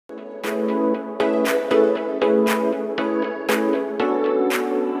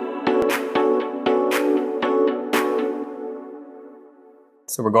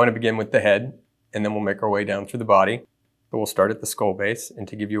So we're going to begin with the head, and then we'll make our way down through the body. So we'll start at the skull base, and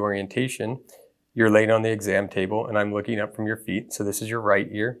to give you orientation, you're laid on the exam table, and I'm looking up from your feet. So this is your right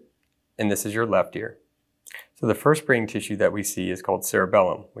ear, and this is your left ear. So the first brain tissue that we see is called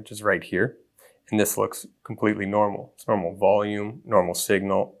cerebellum, which is right here, and this looks completely normal. It's normal volume, normal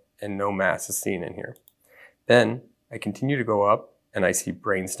signal, and no mass is seen in here. Then I continue to go up, and I see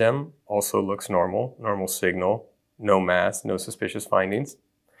brainstem, also looks normal, normal signal, no mass, no suspicious findings.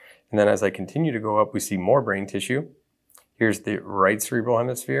 And then as I continue to go up, we see more brain tissue. Here's the right cerebral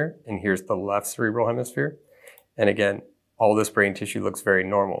hemisphere, and here's the left cerebral hemisphere. And again, all this brain tissue looks very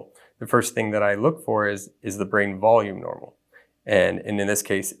normal. The first thing that I look for is the brain volume normal? And in this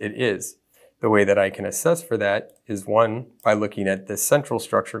case, it is. The way that I can assess for that is, one, by looking at this central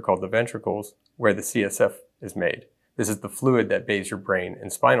structure called the ventricles, where the CSF is made. This is the fluid that bathes your brain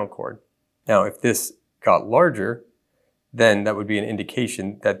and spinal cord. Now, if this got larger, then that would be an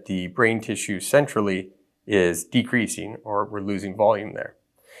indication that the brain tissue centrally is decreasing, or we're losing volume there.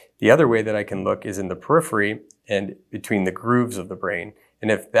 The other way that I can look is in the periphery and between the grooves of the brain. And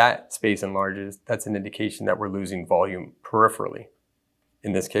if that space enlarges, that's an indication that we're losing volume peripherally.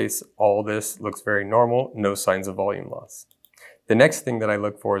 In this case, all this looks very normal, no signs of volume loss. The next thing that I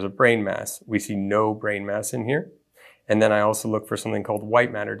look for is a brain mass. We see no brain mass in here. And then I also look for something called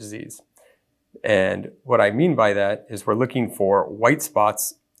white matter disease. And what I mean by that is we're looking for white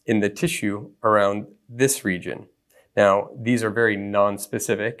spots in the tissue around this region. Now, these are very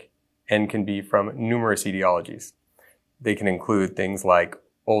non-specific and can be from numerous etiologies. They can include things like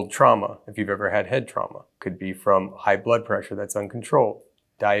old trauma, if you've ever had head trauma. Could be from high blood pressure that's uncontrolled,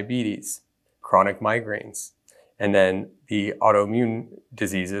 diabetes, chronic migraines, and then the autoimmune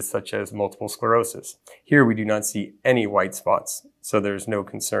diseases such as multiple sclerosis. Here we do not see any white spots, so there's no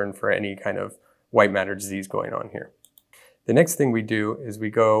concern for any kind of white matter disease going on here. The next thing we do is we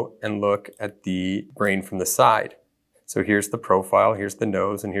go and look at the brain from the side. So here's the profile, here's the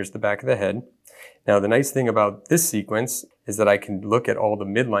nose, and here's the back of the head. Now the nice thing about this sequence is that I can look at all the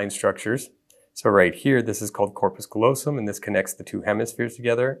midline structures. So right here, this is called corpus callosum, and this connects the two hemispheres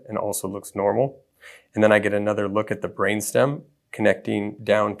together and also looks normal. And then I get another look at the brainstem connecting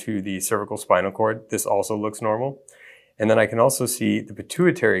down to the cervical spinal cord. This also looks normal. And then I can also see the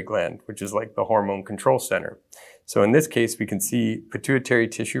pituitary gland, which is like the hormone control center. So in this case, we can see pituitary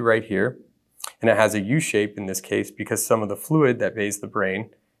tissue right here, and it has a U shape in this case because some of the fluid that bathes the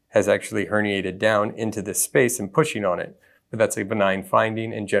brain has actually herniated down into this space and pushing on it. But that's a benign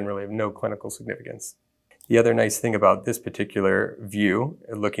finding and generally of no clinical significance. The other nice thing about this particular view,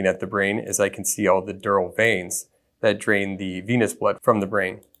 looking at the brain, is I can see all the dural veins that drain the venous blood from the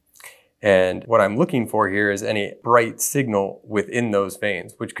brain. And what I'm looking for here is any bright signal within those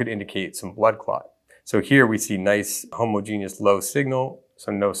veins, which could indicate some blood clot. So here we see nice homogeneous low signal,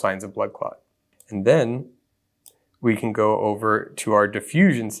 so no signs of blood clot. And then we can go over to our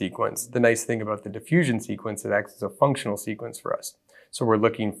diffusion sequence. The nice thing about the diffusion sequence, it acts as a functional sequence for us. So we're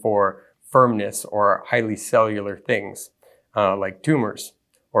looking for firmness or highly cellular things like tumors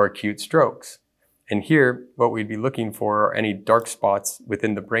or acute strokes. And here, what we'd be looking for are any dark spots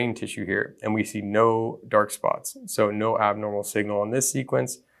within the brain tissue here. And we see no dark spots. So no abnormal signal on this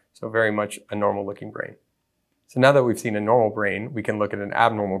sequence. So very much a normal looking brain. So now that we've seen a normal brain, we can look at an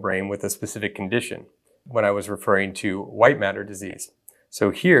abnormal brain with a specific condition when I was referring to white matter disease.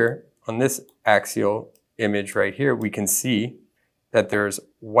 So here on this axial image right here, we can see that there's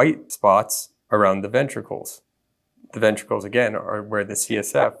white spots around the ventricles. The ventricles, again, are where the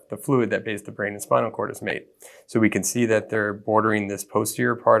CSF, the fluid that bathes the brain and spinal cord, is made. So we can see that they're bordering this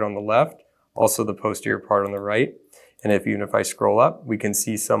posterior part on the left, also the posterior part on the right. And even if I scroll up, we can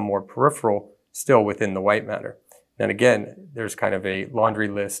see some more peripheral still within the white matter. And again, there's kind of a laundry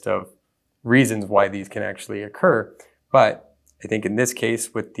list of reasons why these can actually occur. But I think in this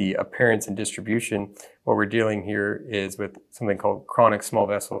case, with the appearance and distribution, what we're dealing here is with something called chronic small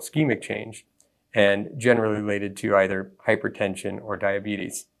vessel ischemic change, and generally related to either hypertension or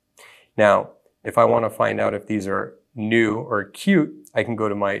diabetes. Now, if I want to find out if these are new or acute, I can go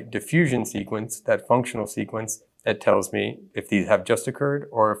to my diffusion sequence, that functional sequence that tells me if these have just occurred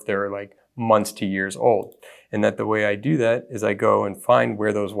or if they're like months to years old. And that the way I do that is I go and find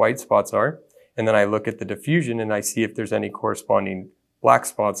where those white spots are, and then I look at the diffusion and I see if there's any corresponding black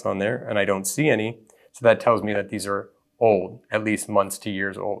spots on there, and I don't see any. So that tells me that these are old, at least months to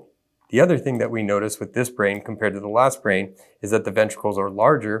years old. The other thing that we notice with this brain compared to the last brain is that the ventricles are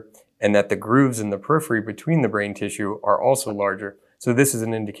larger and that the grooves in the periphery between the brain tissue are also larger. So this is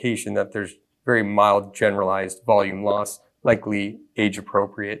an indication that there's very mild generalized volume loss, likely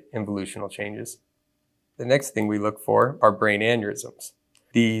age-appropriate involutional changes. The next thing we look for are brain aneurysms.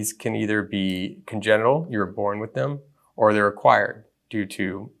 These can either be congenital, you're born with them, or they're acquired due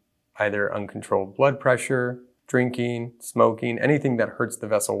to either uncontrolled blood pressure, drinking, smoking, anything that hurts the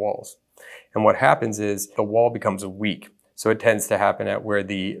vessel walls. And what happens is the wall becomes weak. So it tends to happen at where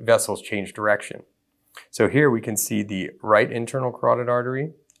the vessels change direction. So here we can see the right internal carotid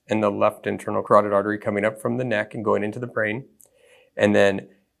artery and the left internal carotid artery coming up from the neck and going into the brain. And then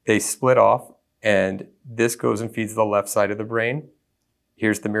they split off, and this goes and feeds the left side of the brain.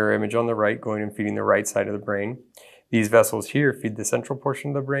 Here's the mirror image on the right going and feeding the right side of the brain. These vessels here feed the central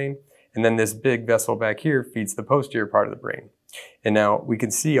portion of the brain, and then this big vessel back here feeds the posterior part of the brain. And now we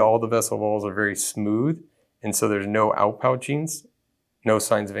can see all the vessel walls are very smooth, and so there's no outpouchings, no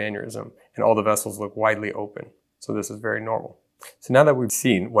signs of aneurysm, and all the vessels look widely open. So this is very normal. So now that we've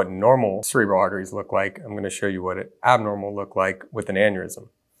seen what normal cerebral arteries look like, I'm going to show you what an abnormal look like with an aneurysm.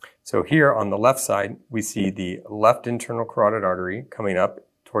 So here on the left side, we see the left internal carotid artery coming up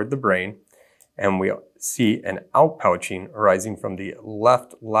toward the brain, and we see an outpouching arising from the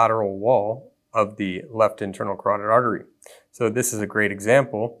left lateral wall of the left internal carotid artery. So this is a great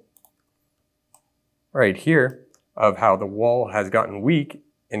example right here of how the wall has gotten weak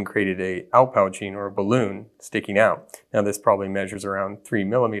and created a outpouching or a balloon sticking out. Now this probably measures around 3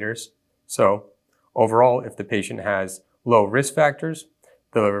 millimeters. So overall, if the patient has low risk factors,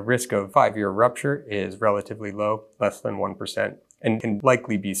 the risk of 5-year rupture is relatively low, less than 1%, and can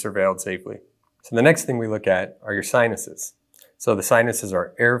likely be surveilled safely. So the next thing we look at are your sinuses. So the sinuses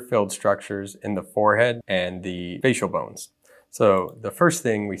are air-filled structures in the forehead and the facial bones. So the first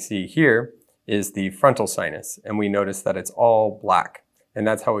thing we see here is the frontal sinus, and we notice that it's all black, and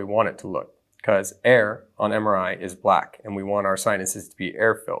that's how we want it to look, because air on MRI is black, and we want our sinuses to be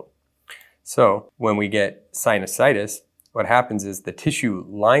air-filled. So when we get sinusitis, what happens is the tissue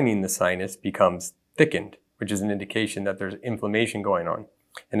lining the sinus becomes thickened, which is an indication that there's inflammation going on.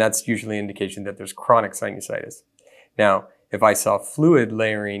 And that's usually an indication that there's chronic sinusitis. Now, if I saw fluid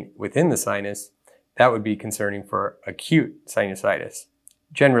layering within the sinus, that would be concerning for acute sinusitis.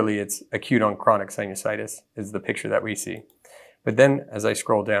 Generally, it's acute on chronic sinusitis is the picture that we see. But then as I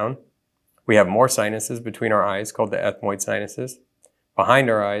scroll down, we have more sinuses between our eyes called the ethmoid sinuses, behind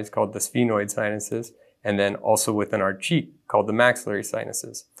our eyes called the sphenoid sinuses, and then also within our cheek called the maxillary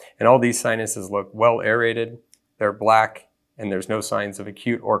sinuses. And all these sinuses look well aerated, they're black, and there's no signs of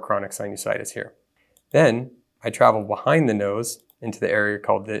acute or chronic sinusitis here. Then I travel behind the nose into the area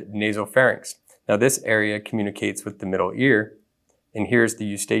called the nasopharynx. Now this area communicates with the middle ear, and here's the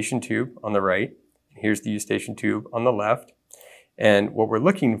eustachian tube on the right, and here's the eustachian tube on the left. And what we're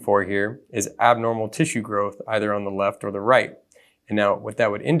looking for here is abnormal tissue growth either on the left or the right. And now what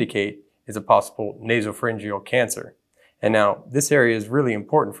that would indicate is a possible nasopharyngeal cancer. And now this area is really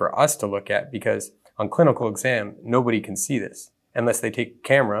important for us to look at because on clinical exam, nobody can see this unless they take a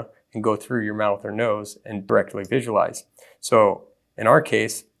camera and go through your mouth or nose and directly visualize. So in our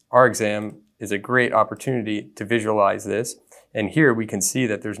case, our exam is a great opportunity to visualize this. And here we can see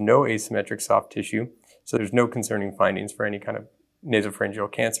that there's no asymmetric soft tissue, so there's no concerning findings for any kind of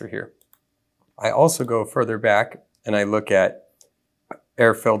nasopharyngeal cancer here. I also go further back and I look at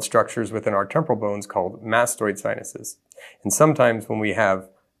air-filled structures within our temporal bones called mastoid sinuses. And sometimes when we have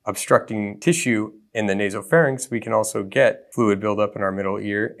obstructing tissue in the nasopharynx, we can also get fluid buildup in our middle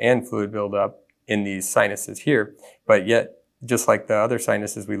ear and fluid buildup in these sinuses here. But yet, just like the other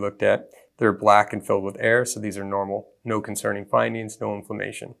sinuses we looked at, they're black and filled with air, so these are normal. No concerning findings, no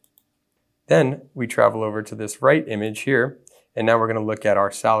inflammation. Then we travel over to this right image here, and now we're going to look at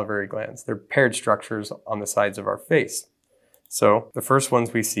our salivary glands. They're paired structures on the sides of our face. So the first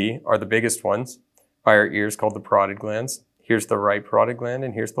ones we see are the biggest ones by our ears called the parotid glands. Here's the right parotid gland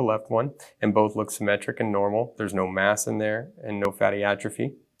and here's the left one, and both look symmetric and normal. There's no mass in there and no fatty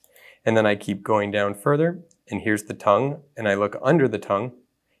atrophy. And then I keep going down further, and here's the tongue, and I look under the tongue,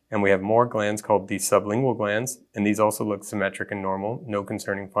 and we have more glands called the sublingual glands, and these also look symmetric and normal, no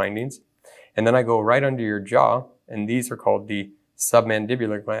concerning findings. And then I go right under your jaw, and these are called the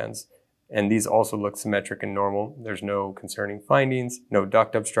submandibular glands, and these also look symmetric and normal. There's no concerning findings, no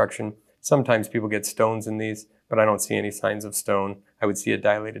duct obstruction. Sometimes people get stones in these, but I don't see any signs of stone. I would see a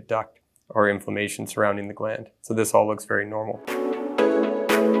dilated duct or inflammation surrounding the gland. So this all looks very normal.